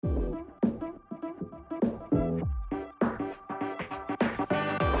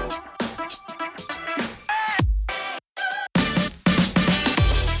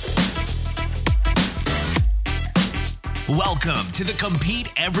Welcome to the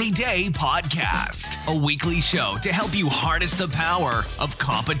Compete Everyday podcast, a weekly show to help you harness the power of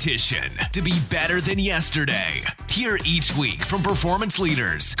competition to be better than yesterday. Hear each week from performance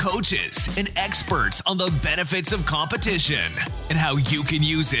leaders, coaches, and experts on the benefits of competition and how you can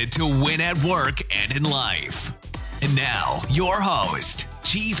use it to win at work and in life. And now, your host,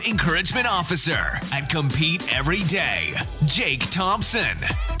 Chief Encouragement Officer at Compete Everyday, Jake Thompson.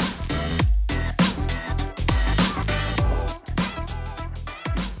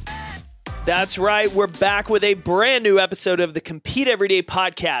 That's right. We're back with a brand new episode of the Compete Everyday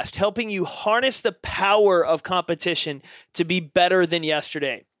podcast, helping you harness the power of competition to be better than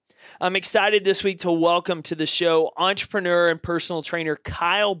yesterday. I'm excited this week to welcome to the show entrepreneur and personal trainer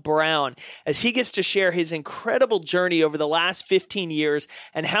Kyle Brown, as he gets to share his incredible journey over the last 15 years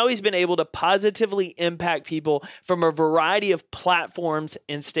and how he's been able to positively impact people from a variety of platforms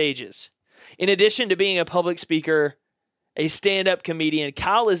and stages. In addition to being a public speaker, a stand-up comedian,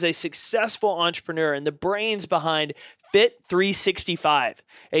 Kyle is a successful entrepreneur and the brains behind Fit 365,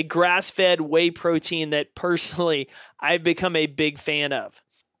 a grass-fed whey protein that personally I've become a big fan of.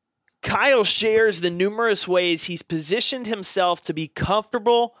 Kyle shares the numerous ways he's positioned himself to be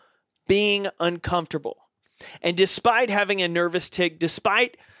comfortable being uncomfortable. And despite having a nervous tic,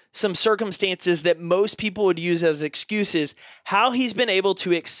 despite some circumstances that most people would use as excuses, how he's been able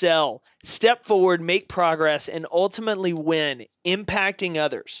to excel, step forward, make progress, and ultimately win, impacting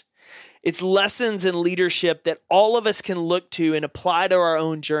others. It's lessons in leadership that all of us can look to and apply to our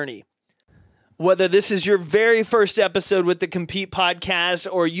own journey. Whether this is your very first episode with the Compete podcast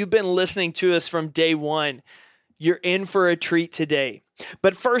or you've been listening to us from day one, you're in for a treat today.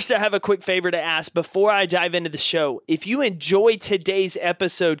 But first, I have a quick favor to ask before I dive into the show. If you enjoy today's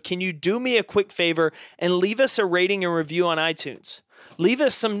episode, can you do me a quick favor and leave us a rating and review on iTunes? Leave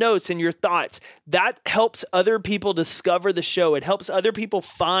us some notes and your thoughts. That helps other people discover the show. It helps other people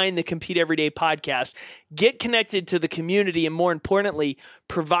find the Compete Everyday podcast, get connected to the community, and more importantly,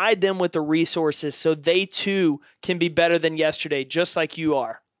 provide them with the resources so they too can be better than yesterday, just like you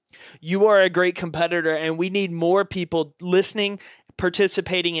are. You are a great competitor, and we need more people listening,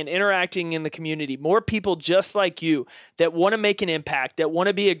 participating, and interacting in the community. More people just like you that want to make an impact, that want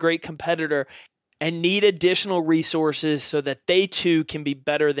to be a great competitor, and need additional resources so that they too can be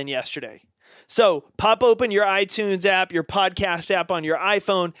better than yesterday. So pop open your iTunes app, your podcast app on your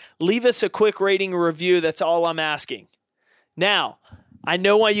iPhone. Leave us a quick rating or review. That's all I'm asking. Now, I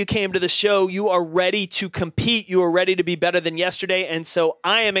know why you came to the show. You are ready to compete. You are ready to be better than yesterday. And so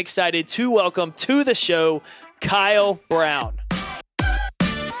I am excited to welcome to the show, Kyle Brown.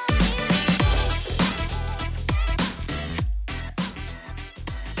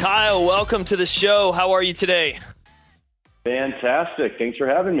 Kyle, welcome to the show. How are you today? Fantastic. Thanks for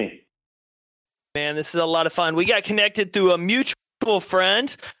having me. Man, this is a lot of fun. We got connected through a mutual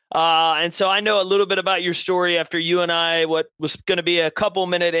friend. And so I know a little bit about your story after you and I, what was going to be a couple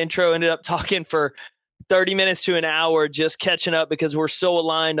minute intro, ended up talking for 30 minutes to an hour, just catching up because we're so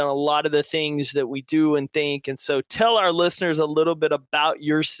aligned on a lot of the things that we do and think. And so tell our listeners a little bit about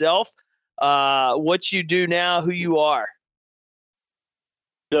yourself, what you do now, who you are.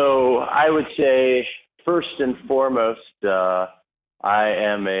 So I would say, first and foremost, I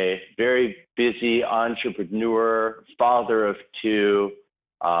am a very busy entrepreneur, father of two,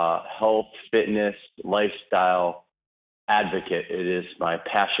 health, fitness, lifestyle advocate. It is my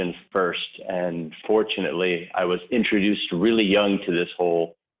passion first. And fortunately, I was introduced really young to this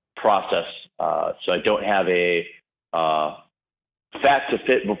whole process. So I don't have a fat to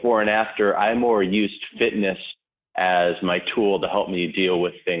fit before and after. I more used fitness as my tool to help me deal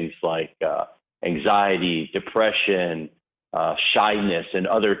with things like anxiety, depression, shyness, and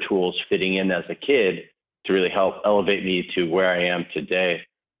other tools fitting in as a kid to really help elevate me to where I am today,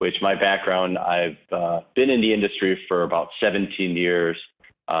 which my background, I've been in the industry for about 17 years.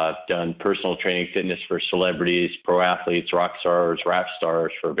 I've done personal training fitness for celebrities, pro athletes, rock stars, rap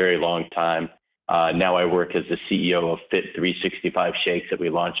stars for a very long time. Now I work as the CEO of Fit 365 Shakes that we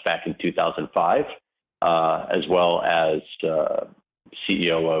launched back in 2005. As well as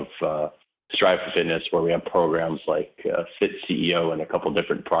CEO of Strive for Fitness, where we have programs like Fit CEO and a couple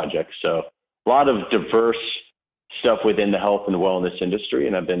different projects. So a lot of diverse stuff within the health and wellness industry.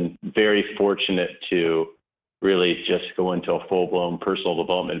 And I've been very fortunate to really just go into a full-blown personal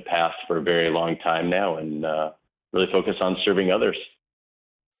development path for a very long time now and really focus on serving others.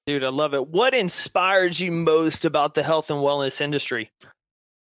 Dude, I love it. What inspires you most about the health and wellness industry?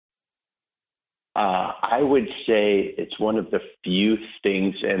 I would say it's one of the few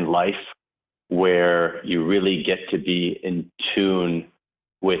things in life where you really get to be in tune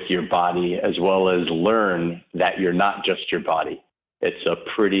with your body, as well as learn that you're not just your body. It's a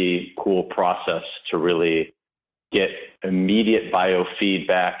pretty cool process to really get immediate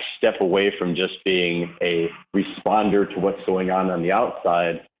biofeedback, step away from just being a responder to what's going on the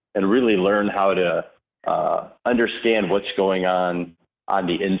outside, and really learn how to understand what's going on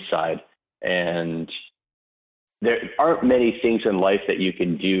the inside. And there aren't many things in life that you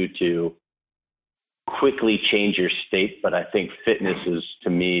can do to quickly change your state, but I think fitness is, to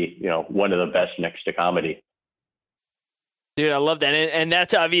me, one of the best next to comedy. Dude, I love that. And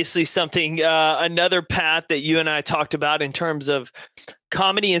that's obviously something, another path that you and I talked about in terms of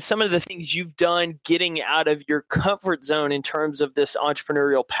comedy and some of the things you've done getting out of your comfort zone in terms of this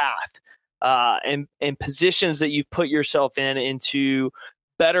entrepreneurial path, and positions that you've put yourself into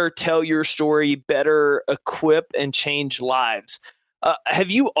better tell your story, better equip and change lives. Have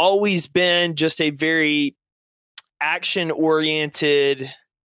you always been just a very action-oriented,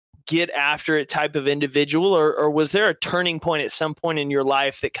 get after it type of individual, or was there a turning point at some point in your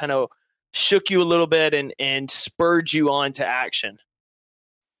life that kind of shook you a little bit and spurred you on to action?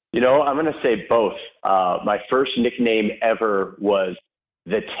 I'm going to say both. My first nickname ever was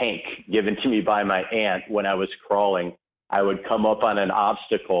the Tank, given to me by my aunt when I was crawling. I would come up on an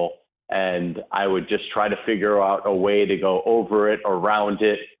obstacle and I would just try to figure out a way to go over it, around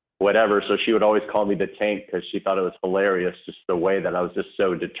it, whatever. So she would always call me the Tank because she thought it was hilarious, just the way that I was just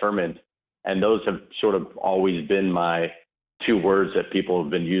so determined. And those have sort of always been my two words that people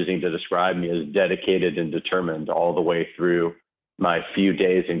have been using to describe me, as dedicated and determined, all the way through my few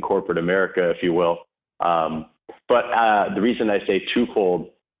days in corporate America, if you will. But the reason I say twofold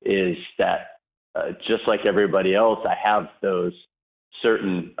is that just like everybody else, I have those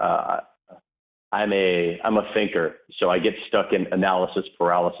certain, I'm a thinker, so I get stuck in analysis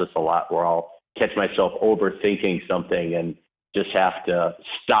paralysis a lot, where I'll catch myself overthinking something and just have to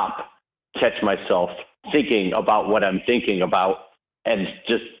stop, catch myself thinking about what I'm thinking about, and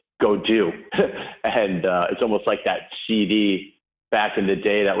just go do. And it's almost like that CD back in the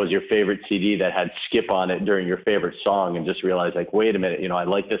day that was your favorite CD that had skip on it during your favorite song, and just realize, like, wait a minute, I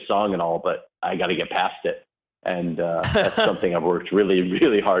like this song and all, but I got to get past it. And that's something I've worked really,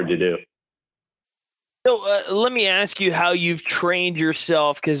 really hard to do. So let me ask you how you've trained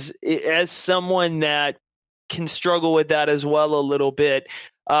yourself, because as someone that can struggle with that as well a little bit,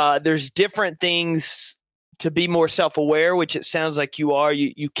 there's different things to be more self-aware, which it sounds like you are.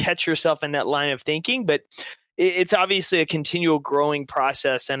 You catch yourself in that line of thinking, but it's obviously a continual growing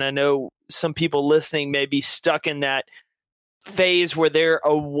process. And I know some people listening may be stuck in that phase where they're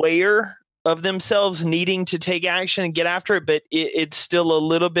aware of themselves needing to take action and get after it, but it's still a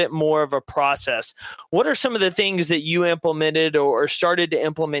little bit more of a process. What are some of the things that you implemented or started to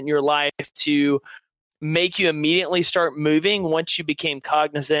implement in your life to make you immediately start moving once you became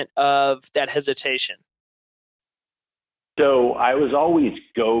cognizant of that hesitation? So I was always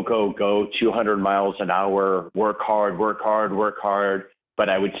go, 200 miles an hour, work hard, but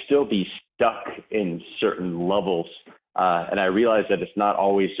I would still be stuck in certain levels. And I realized that it's not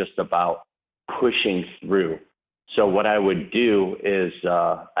always just about pushing through. So what I would do is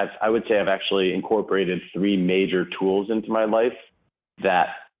I would say I've actually incorporated 3 major tools into my life that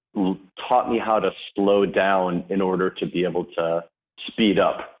taught me how to slow down in order to be able to speed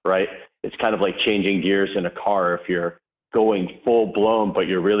up, right? It's kind of like changing gears in a car. If you're going full blown, but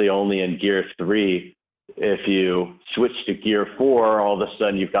you're really only in gear 3, if you switch to gear 4, all of a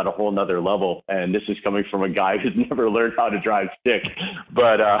sudden you've got a whole nother level. And this is coming from a guy who's never learned how to drive stick.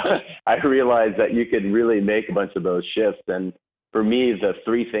 But I realized that you could really make a bunch of those shifts. And for me, the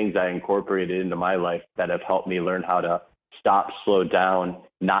 3 things I incorporated into my life that have helped me learn how to stop, slow down,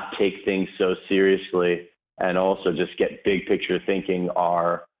 not take things so seriously, and also just get big picture thinking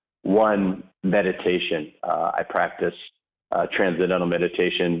are: 1, meditation. I practice transcendental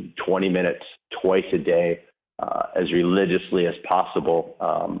meditation 20 minutes twice a day, as religiously as possible.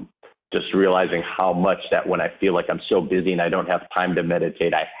 Just realizing how much that when I feel like I'm so busy and I don't have time to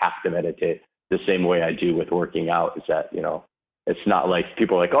meditate, I have to meditate the same way I do with working out. Is that, it's not like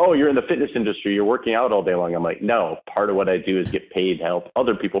people are like, oh, you're in the fitness industry, you're working out all day long. I'm like, no, part of what I do is get paid to help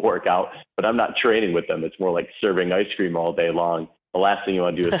other people work out, but I'm not training with them. It's more like serving ice cream all day long. The last thing you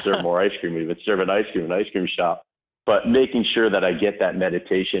want to do is serve more ice cream. Even serve an ice cream shop. But making sure that I get that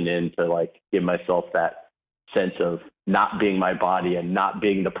meditation in to, like, give myself that sense of not being my body and not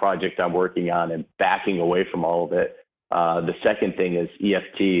being the project I'm working on, and backing away from all of it. The second thing is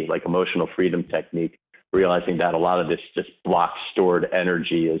EFT, like emotional freedom technique, realizing that a lot of this just blocked stored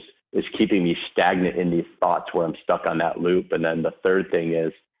energy is keeping me stagnant in these thoughts where I'm stuck on that loop. And then the third thing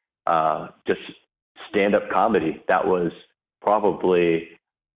is just stand-up comedy. That was probably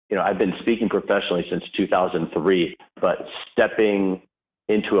I've been speaking professionally since 2003, but stepping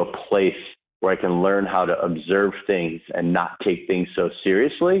into a place where I can learn how to observe things and not take things so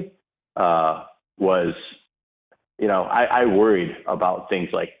seriously was, I worried about things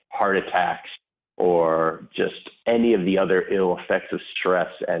like heart attacks or just any of the other ill effects of stress.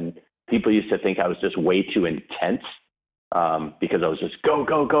 And people used to think I was just way too intense because I was just go,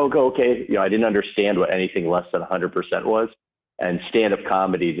 go, go, go. Okay. I didn't understand what anything less than 100% was. And stand-up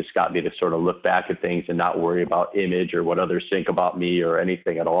comedy just got me to sort of look back at things and not worry about image or what others think about me or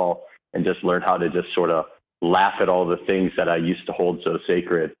anything at all, and just learn how to just sort of laugh at all the things that I used to hold so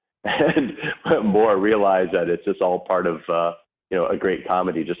sacred, and more realize that it's just all part of a great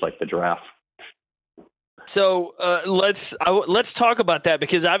comedy, just like The Giraffe. So let's talk about that,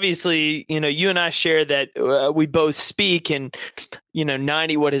 because obviously, you and I share that we both speak, and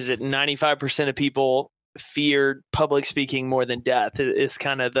 95% of people fear public speaking more than death is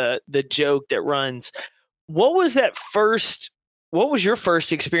kind of the joke that runs. What was your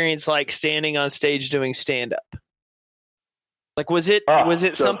first experience like standing on stage doing stand-up? Like, was it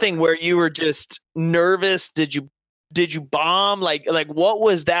something where you were just nervous? Did you bomb? Like what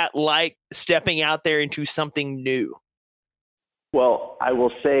was that like, stepping out there into something new? Well, I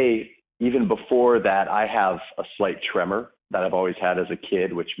will say, even before that, I have a slight tremor that I've always had as a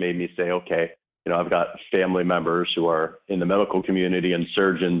kid, which made me say, okay, I've got family members who are in the medical community and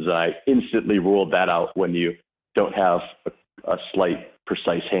surgeons. I instantly ruled that out when you don't have a slight,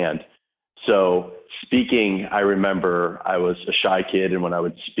 precise hand. So speaking, I remember I was a shy kid, and when I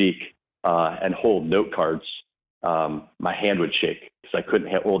would speak and hold note cards, my hand would shake because I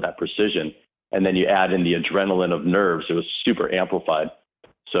couldn't hold that precision. And then you add in the adrenaline of nerves, it was super amplified.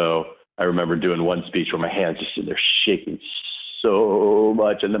 So I remember doing one speech where my hands just sitting there shaking so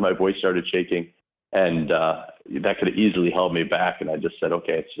much, and then my voice started shaking, and that could have easily held me back. And I just said,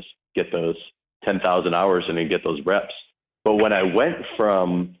 okay, let's just get those 10,000 hours in and get those reps. But when I went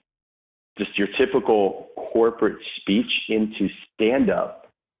from just your typical corporate speech into stand-up,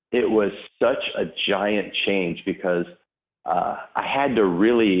 it was such a giant change, because I had to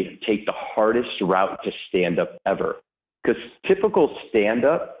really take the hardest route to stand-up ever. Because typical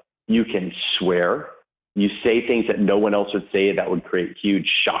stand-up, you can swear, you say things that no one else would say that would create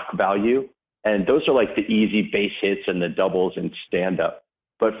huge shock value. And those are like the easy base hits and the doubles in stand-up.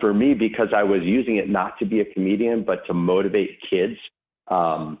 But for me, because I was using it not to be a comedian, but to motivate kids,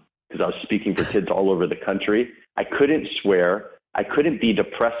 because I was speaking for kids all over the country, I couldn't swear. I couldn't be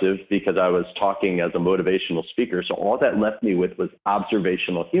depressive because I was talking as a motivational speaker. So all that left me with was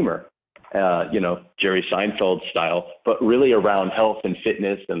observational humor, Jerry Seinfeld style, but really around health and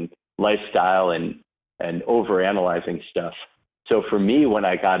fitness and lifestyle and overanalyzing stuff. So for me, when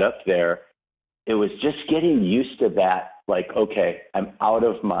I got up there, it was just getting used to that. Like, okay, I'm out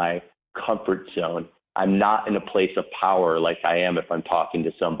of my comfort zone. I'm not in a place of power like I am if I'm talking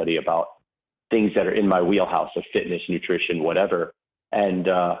to somebody about things that are in my wheelhouse of fitness, nutrition, whatever. And,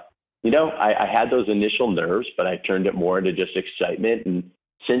 I had those initial nerves, but I turned it more into just excitement. And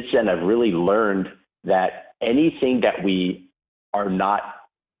since then, I've really learned that anything that we are not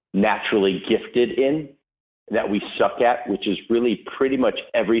naturally gifted in, that we suck at, which is really pretty much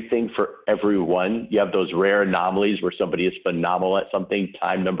everything for everyone. You have those rare anomalies where somebody is phenomenal at something,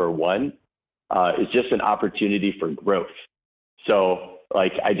 time number one, is just an opportunity for growth. So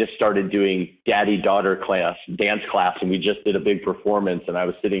like, I just started doing daddy-daughter dance class, and we just did a big performance, and I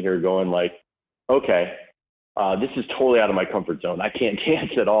was sitting here going like, okay, this is totally out of my comfort zone. I can't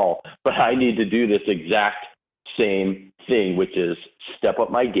dance at all, but I need to do this exact same thing, which is step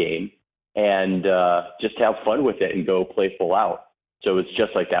up my game and just have fun with it and go play full out. So it's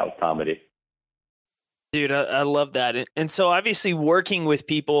just like that with comedy. Dude, I love that. And so obviously working with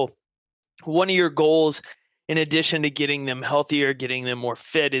people, one of your goals, in addition to getting them healthier, getting them more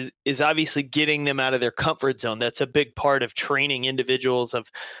fit, is obviously getting them out of their comfort zone. That's a big part of training individuals, of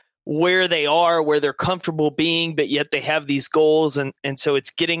where they are, where they're comfortable being, but yet they have these goals. And so it's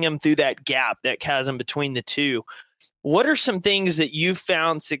getting them through that gap, that chasm between the two. What are some things that you've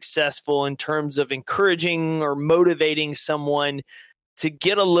found successful in terms of encouraging or motivating someone to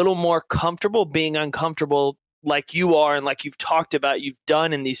get a little more comfortable being uncomfortable, like you are and like you've talked about, you've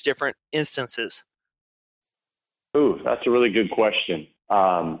done in these different instances? Ooh, that's a really good question.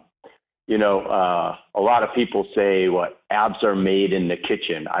 A lot of people say abs are made in the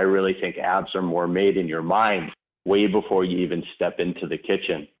kitchen. I really think abs are more made in your mind way before you even step into the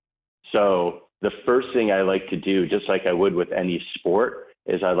kitchen. So the first thing I like to do, just like I would with any sport,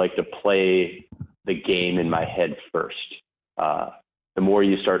 is I like to play the game in my head first. The more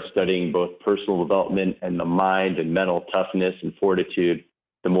you start studying both personal development and the mind and mental toughness and fortitude,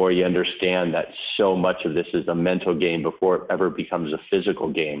 the more you understand that so much of this is a mental game before it ever becomes a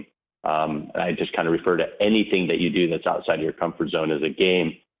physical game. I just kind of refer to anything that you do that's outside of your comfort zone as a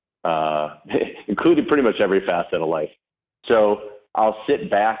game, including pretty much every facet of life. So I'll sit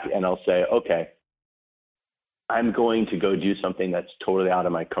back and I'll say, okay, I'm going to go do something that's totally out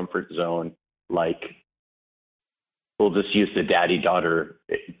of my comfort zone. Like, we'll just use the daddy-daughter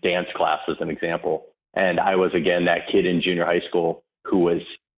dance class as an example. And I was, again, that kid in junior high school who was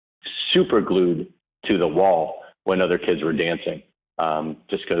super glued to the wall when other kids were dancing,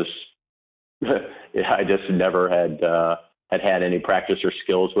 just because I just never had any practice or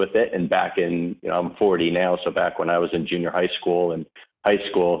skills with it. And back in, I'm 40 now, so back when I was in junior high school and high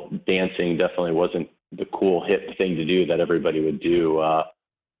school, dancing definitely wasn't the cool hip thing to do that everybody would do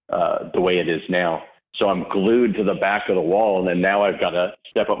the way it is now. So I'm glued to the back of the wall, and then now I've got to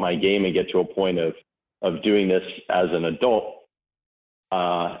step up my game and get to a point of doing this as an adult.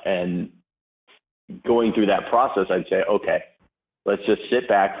 And going through that process, I'd say, okay, let's just sit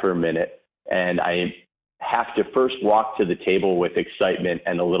back for a minute. And I have to first walk to the table with excitement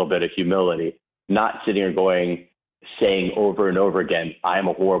and a little bit of humility, not sitting here saying over and over again, I'm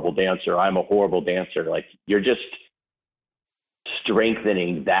a horrible dancer. I'm a horrible dancer. Like, you're just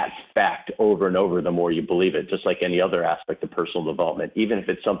strengthening that fact over and over the more you believe it, just like any other aspect of personal development. Even if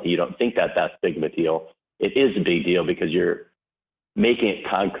it's something you don't think that's big of a deal, it is a big deal because you're making it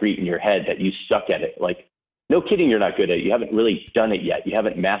concrete in your head that you suck at it. Like, no kidding, you're not good at it. You haven't really done it yet. You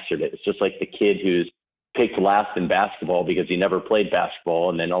haven't mastered it. It's just like the kid who's picked last in basketball because he never played basketball,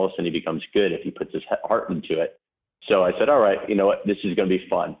 and then all of a sudden he becomes good if he puts his heart into it. So I said, all right, you know what? This is going to be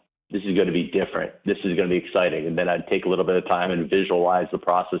fun. This is going to be different. This is going to be exciting. And then I'd take a little bit of time and visualize the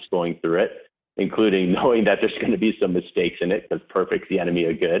process going through it, including knowing that there's going to be some mistakes in it because perfect's the enemy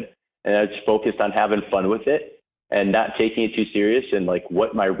of good. And I just focused on having fun with it and not taking it too serious, and like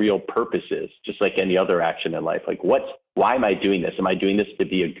what my real purpose is, just like any other action in life. Like, why am I doing this? Am I doing this to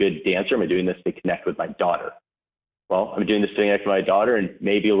be a good dancer? Am I doing this to connect with my daughter? Well, I'm doing this to connect with my daughter and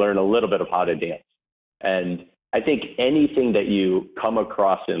maybe learn a little bit of how to dance. And I think anything that you come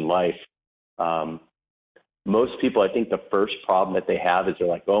across in life, most people, I think the first problem that they have is they're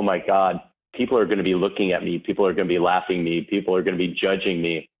like, oh my God, people are going to be looking at me. People are going to be laughing at me. People are going to be judging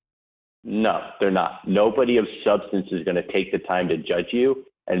me. No, they're not. Nobody of substance is going to take the time to judge you.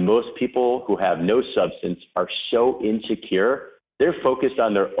 And most people who have no substance are so insecure, they're focused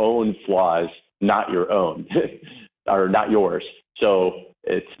on their own flaws, not your own, or not yours. So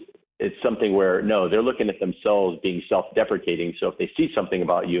it's something where, no, they're looking at themselves being self-deprecating. So if they see something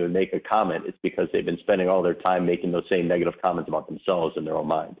about you and make a comment, it's because they've been spending all their time making those same negative comments about themselves in their own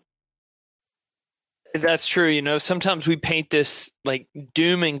mind. That's true. Sometimes we paint this like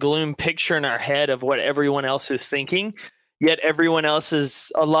doom and gloom picture in our head of what everyone else is thinking, yet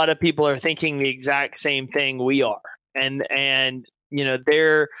a lot of people are thinking the exact same thing we are. And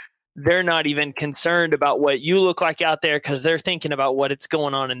they're not even concerned about what you look like out there because they're thinking about what's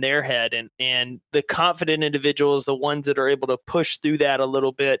going on in their head. And the confident individuals, the ones that are able to push through that a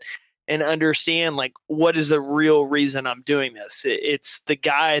little bit and understand, like, what is the real reason I'm doing this? It's the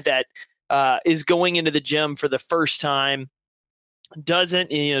guy that is going into the gym for the first time,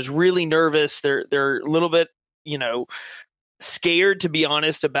 is really nervous. They're a little bit, scared, to be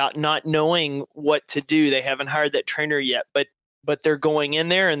honest, about not knowing what to do. They haven't hired that trainer yet, but they're going in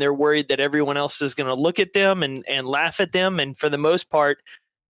there and they're worried that everyone else is going to look at them and laugh at them. And for the most part,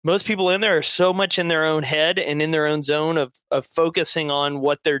 most people in there are so much in their own head and in their own zone of focusing on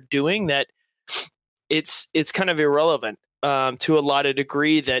what they're doing that it's kind of irrelevant to a lot of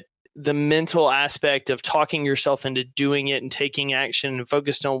degree, that the mental aspect of talking yourself into doing it and taking action and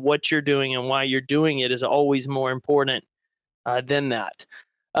focused on what you're doing and why you're doing it is always more important than that.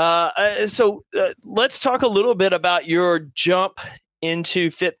 So let's talk a little bit about your jump into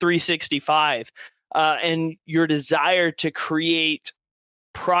Fit 365 and your desire to create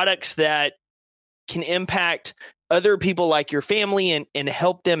products that can impact other people like your family and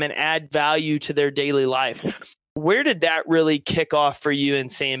help them and add value to their daily life. Where did that really kick off for you in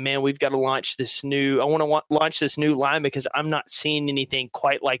saying, man, we've got to launch this I want to launch this new line because I'm not seeing anything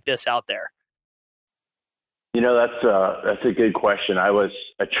quite like this out there? That's a good question. I was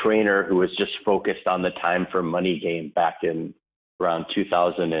a trainer who was just focused on the time for money game back in around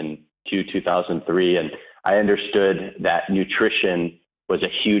 2002, 2003. And I understood that nutrition was a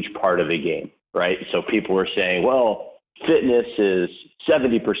huge part of the game, right? So people were saying, well, fitness is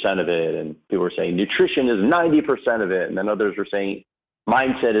 70% of it. And people were saying nutrition is 90% of it. And then others were saying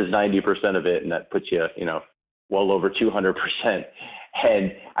mindset is 90% of it. And that puts you, well over 200%.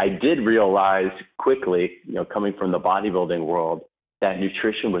 And I did realize quickly, coming from the bodybuilding world, that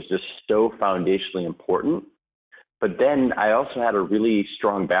nutrition was just so foundationally important. But then I also had a really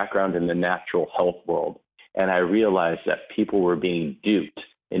strong background in the natural health world. And I realized that people were being duped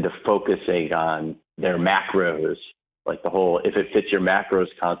into focusing on their macros, like the whole if it fits your macros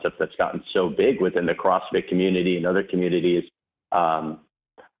concept that's gotten so big within the CrossFit community and other communities.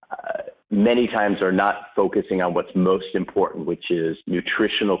 Many times are not focusing on what's most important, which is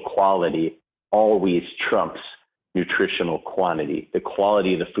nutritional quality always trumps nutritional quantity. The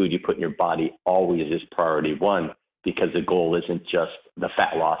quality of the food you put in your body always is priority one, because the goal isn't just the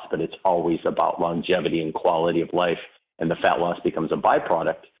fat loss, but it's always about longevity and quality of life, and the fat loss becomes a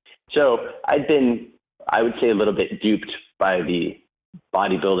byproduct. So I'd been, I would say, a little bit duped by the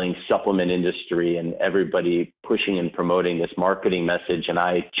bodybuilding supplement industry and everybody pushing and promoting this marketing message. And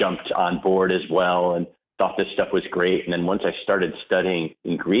I jumped on board as well and thought this stuff was great. And then once I started studying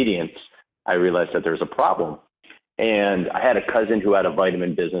ingredients, I realized that there's a problem. And I had a cousin who had a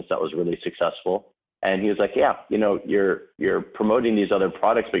vitamin business that was really successful. And he was like, yeah, you know, you're promoting these other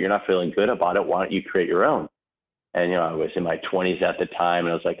products, but you're not feeling good about it. Why don't you create your own? And, you know, I was in my 20s at the time,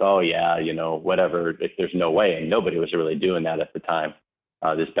 and I was like, oh, yeah, you know, whatever, there's no way. And nobody was really doing that at the time,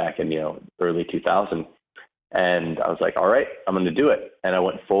 this back in, you know, early 2000. And I was like, all right, I'm going to do it. And I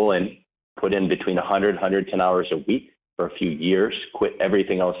went full in, put in between 100, 110 hours a week for a few years, quit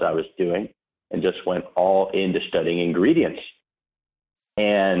everything else I was doing, and just went all into studying ingredients.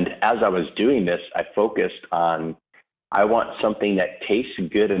 And as I was doing this, I focused on, I want something that tastes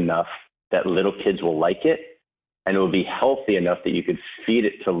good enough that little kids will like it, and it will be healthy enough that you could feed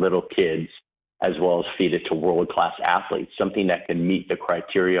it to little kids as well as feed it to world-class athletes, something that can meet the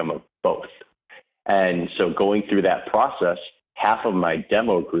criterion of both. And so going through that process, half of my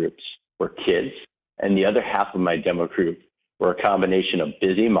demo groups were kids, and the other half of my demo group were a combination of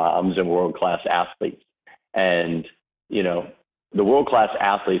busy moms and world-class athletes. And, you know, the world-class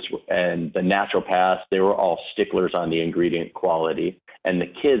athletes and the naturopaths, they were all sticklers on the ingredient quality. And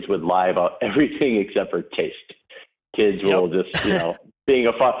the kids would lie about everything except for taste. Kids will just, you know, being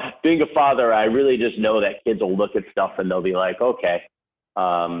a father, I really just know that kids will look at stuff and they'll be like, okay,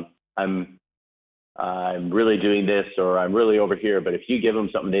 I'm really doing this, or I'm really over here. But if you give them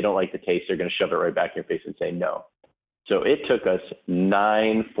something they don't like the taste, they're going to shove it right back in your face and say no. So it took us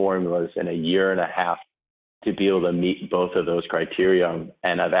 9 formulas in a year and a half to be able to meet both of those criteria.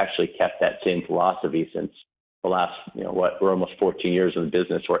 And I've actually kept that same philosophy since the last, you know, we're almost 14 years in the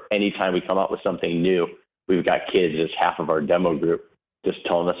business, where anytime we come up with something new, we've got kids as half of our demo group just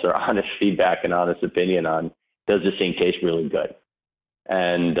telling us their honest feedback and honest opinion on, does this thing taste really good?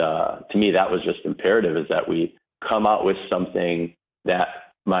 And to me, that was just imperative, is that we come out with something that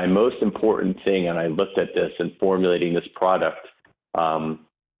my most important thing, and I looked at this in formulating this product,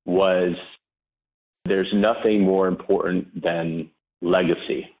 was there's nothing more important than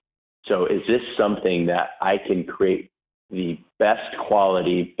legacy. So is this something that I can create the best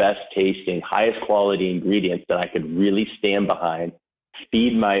quality, best tasting, highest quality ingredients that I could really stand behind,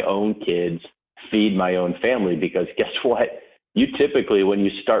 feed my own kids, feed my own family? Because guess what? You typically, when you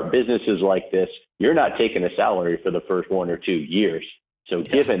start businesses like this, you're not taking a salary for the first 1 or 2 years. So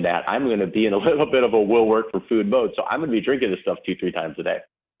given that, I'm going to be in a little bit of a will work for food mode. So I'm going to be drinking this stuff 2-3 times a day.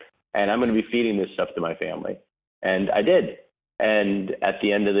 And I'm going to be feeding this stuff to my family. And I did. And at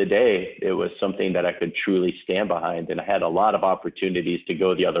the end of the day, it was something that I could truly stand behind. And I had a lot of opportunities to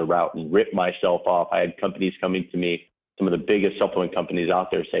go the other route and rip myself off. I had companies coming to me, some of the biggest supplement companies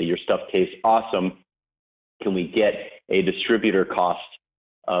out there, say, your stuff tastes awesome. Can we get a distributor cost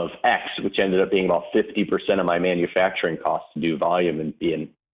of X, which ended up being about 50% of my manufacturing costs to do volume, and being,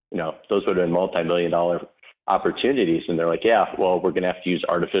 you know, those would have been multi-million-dollar opportunities. And they're like, yeah, well, we're going to have to use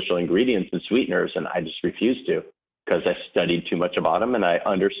artificial ingredients and sweeteners. And I just refused to, because I studied too much about them and I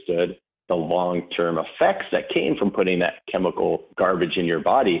understood the long-term effects that came from putting that chemical garbage in your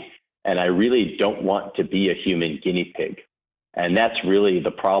body. And I really don't want to be a human guinea pig. And that's really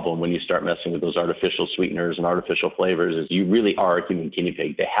the problem when you start messing with those artificial sweeteners and artificial flavors, is you really are a human guinea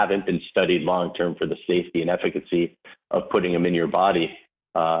pig. They haven't been studied long-term for the safety and efficacy of putting them in your body.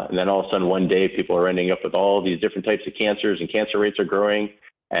 And then all of a sudden one day people are ending up with all these different types of cancers, and cancer rates are growing.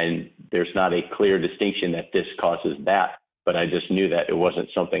 And there's not a clear distinction that this causes that. But I just knew that it wasn't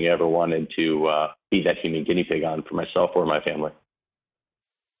something I ever wanted to be that human guinea pig on for myself or my family.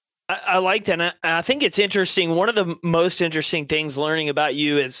 I like that. And I think it's interesting. One of the most interesting things learning about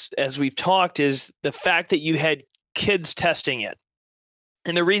you as we've talked is the fact that you had kids testing it.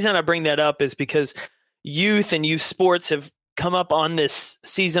 And the reason I bring that up is because youth and youth sports have come up on this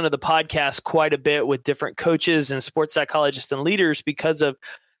season of the podcast quite a bit with different coaches and sports psychologists and leaders, because of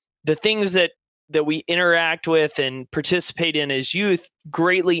the things that that we interact with and participate in as youth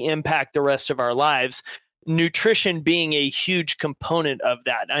greatly impact the rest of our lives. Nutrition being a huge component of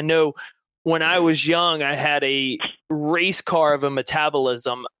that. I know when I was young, I had a race car of a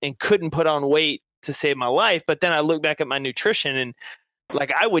metabolism and couldn't put on weight to save my life. But then I look back at my nutrition and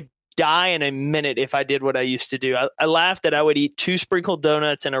like I would die in a minute if I did what I used to do. I laughed that I would eat 2 sprinkled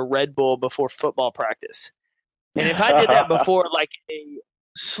donuts and a Red Bull before football practice. And if I did that before like a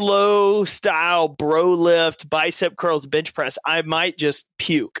slow style bro lift, bicep curls, bench press, I might just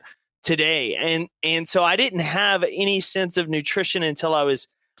puke today. And so I didn't have any sense of nutrition until I was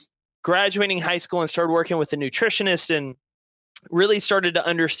graduating high school and started working with a nutritionist and really started to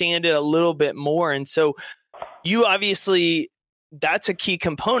understand it a little bit more. And so you obviously, that's a key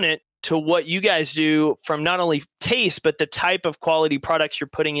component to what you guys do from not only taste, but the type of quality products you're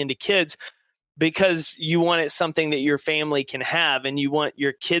putting into kids, because you want it something that your family can have and you want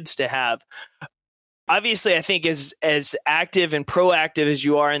your kids to have. Obviously, I think as active and proactive as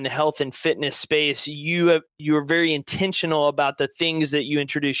you are in the health and fitness space, you are very intentional about the things that you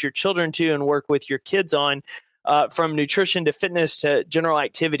introduce your children to and work with your kids on, from nutrition to fitness to general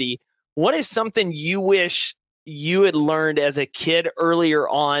activity. What is something you wish you had learned as a kid earlier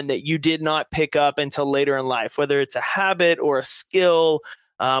on that you did not pick up until later in life, whether it's a habit or a skill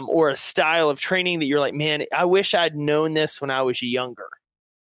or a style of training that you're like, man, I wish I'd known this when I was younger?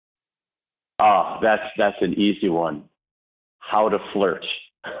 Oh, that's an easy one. How to flirt.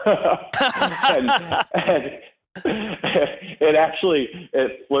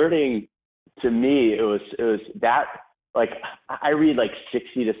 and flirting to me, it was that, like, I read like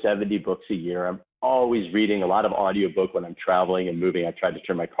 60 to 70 books a year. I'm always reading a lot of audiobook when I'm traveling and moving. I tried to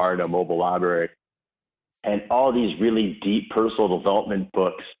turn my car into a mobile library. And all these really deep personal development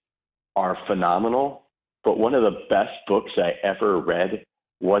books are phenomenal. But one of the best books I ever read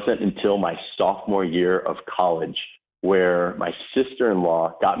wasn't until my sophomore year of college, where my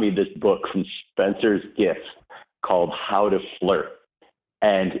sister-in-law got me this book from Spencer's Gifts called How to Flirt.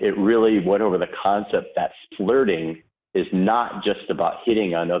 And it really went over the concept that flirting is not just about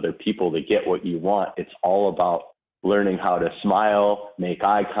hitting on other people to get what you want. It's all about learning how to smile, make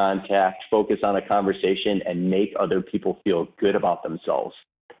eye contact, focus on a conversation, and make other people feel good about themselves.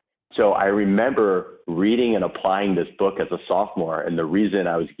 So I remember reading and applying this book as a sophomore, and the reason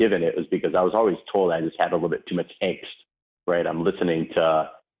I was given it was because I was always told I just had a little bit too much angst, right? I'm listening to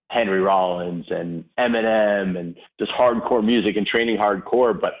Henry Rollins and Eminem and just hardcore music and training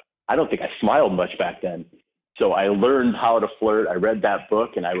hardcore, but I don't think I smiled much back then. So I learned how to flirt. I read that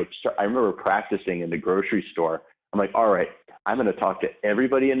book, and I remember practicing in the grocery store. I'm like, all right, I'm going to talk to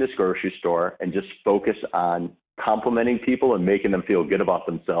everybody in this grocery store and just focus on complimenting people and making them feel good about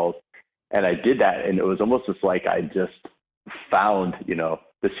themselves. And I did that, and it was almost just like I just found,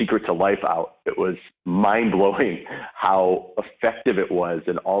 the secret to life out. It was mind-blowing how effective it was.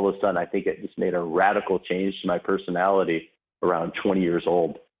 And all of a sudden, I think it just made a radical change to my personality around 20 years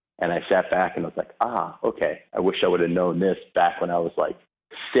old. And I sat back and I was like, okay, I wish I would have known this back when I was like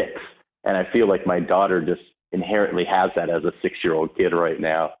 6. And I feel like my daughter just inherently has that as a 6-year-old kid right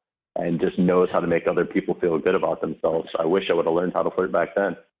now and just knows how to make other people feel good about themselves. I wish I would have learned how to flirt back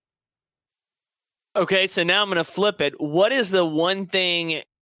then. Okay, so now I'm going to flip it. What is the one thing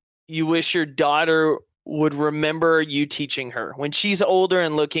you wish your daughter would remember you teaching her? When she's older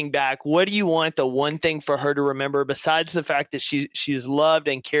and looking back, what do you want the one thing for her to remember besides the fact that she's loved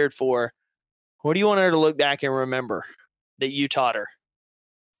and cared for? What do you want her to look back and remember that you taught her?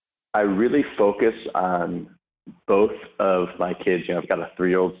 I really focus on both of my kids. I've got a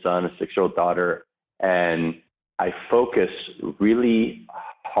 3-year-old son, a 6-year-old daughter, and I focus really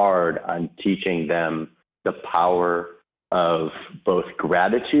hard on teaching them the power of both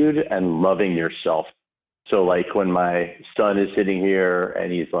gratitude and loving yourself. So like when my son is sitting here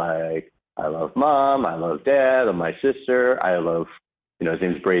and he's like, I love mom, I love dad, and my sister, I love, his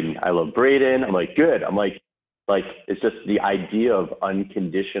name's Braden. I love Braden. I'm like, good. I'm like, it's just the idea of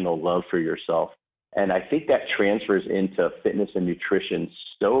unconditional love for yourself. And I think that transfers into fitness and nutrition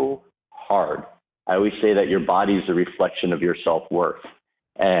so hard. I always say that your body is a reflection of your self-worth,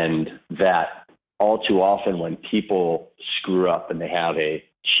 and that all too often when people screw up and they have a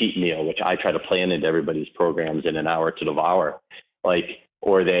cheat meal, which I try to plan into everybody's programs in an hour to devour,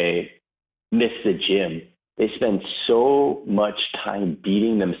 or they miss the gym, they spend so much time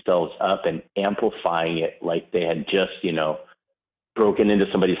beating themselves up and amplifying it like they had just, broken into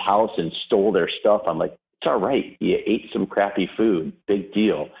somebody's house and stole their stuff. I'm like, it's all right. You ate some crappy food. Big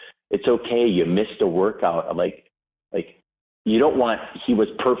deal. It's okay. You missed a workout. I'm like, you don't want he was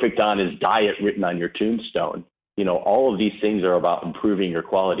perfect on his diet written on your tombstone. All of these things are about improving your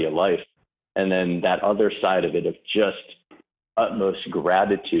quality of life. And then that other side of it of just utmost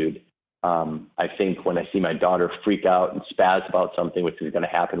gratitude. I think when I see my daughter freak out and spaz about something, which is going to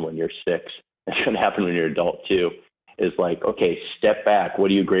happen when you're 6, it's going to happen when you're an adult too, is like, okay, step back. What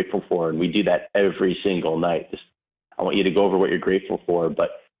are you grateful for? And we do that every single night. I want you to go over what you're grateful for, but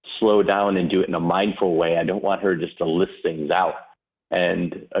slow down and do it in a mindful way. I don't want her just to list things out.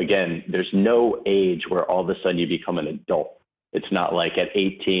 And again, there's no age where all of a sudden you become an adult. It's not like at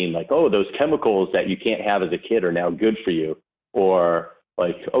 18, like, oh, those chemicals that you can't have as a kid are now good for you. Or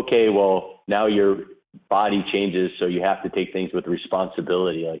like, okay, well, now your body changes, so you have to take things with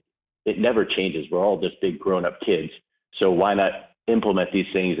responsibility. Like, it never changes. We're all just big grown-up kids. So why not implement these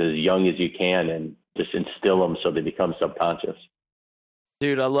things as young as you can and just instill them so they become subconscious?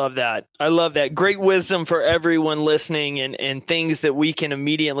 Dude, I love that. I love that. Great wisdom for everyone listening, and things that we can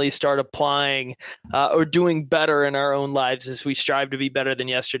immediately start applying or doing better in our own lives as we strive to be better than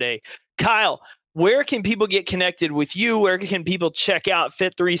yesterday. Kyle, where can people get connected with you? Where can people check out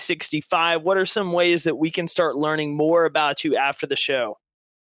Fit365? What are some ways that we can start learning more about you after the show?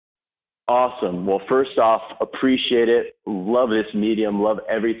 Awesome. Well, first off, appreciate it. Love this medium. Love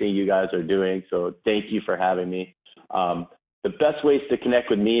everything you guys are doing. So thank you for having me. The best ways to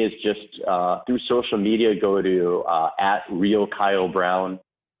connect with me is just through social media. Go to at Real Kyle Brown,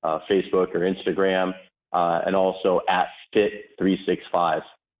 Facebook or Instagram, and also at Fit365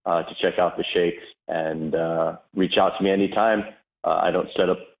 to check out the shakes, and reach out to me anytime. I don't set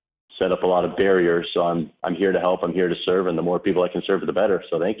up a lot of barriers, so I'm here to help. I'm here to serve, and the more people I can serve, the better.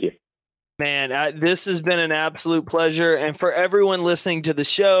 So thank you. Man, this has been an absolute pleasure. And for everyone listening to the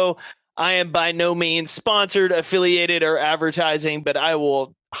show, I am by no means sponsored, affiliated, or advertising, but I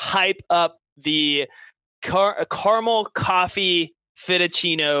will hype up the caramel coffee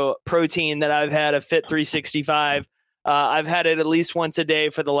fettuccine protein that I've had of Fit365. I've had it at least once a day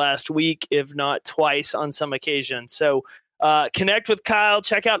for the last week, if not twice on some occasions. So connect with Kyle,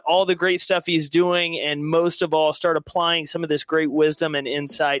 check out all the great stuff he's doing, and most of all, start applying some of this great wisdom and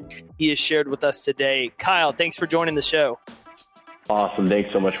insight he has shared with us today. Kyle, thanks for joining the show. Awesome.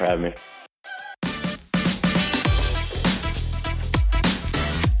 Thanks so much for having me.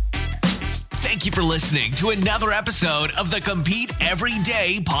 Thank you for listening to another episode of the Compete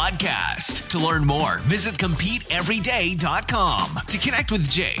Everyday podcast. To learn more, visit CompeteEveryday.com. To connect with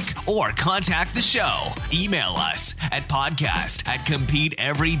Jake or contact the show, email us at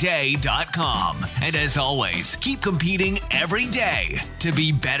podcast@CompeteEveryday.com. And as always, keep competing every day to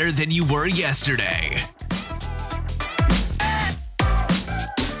be better than you were yesterday.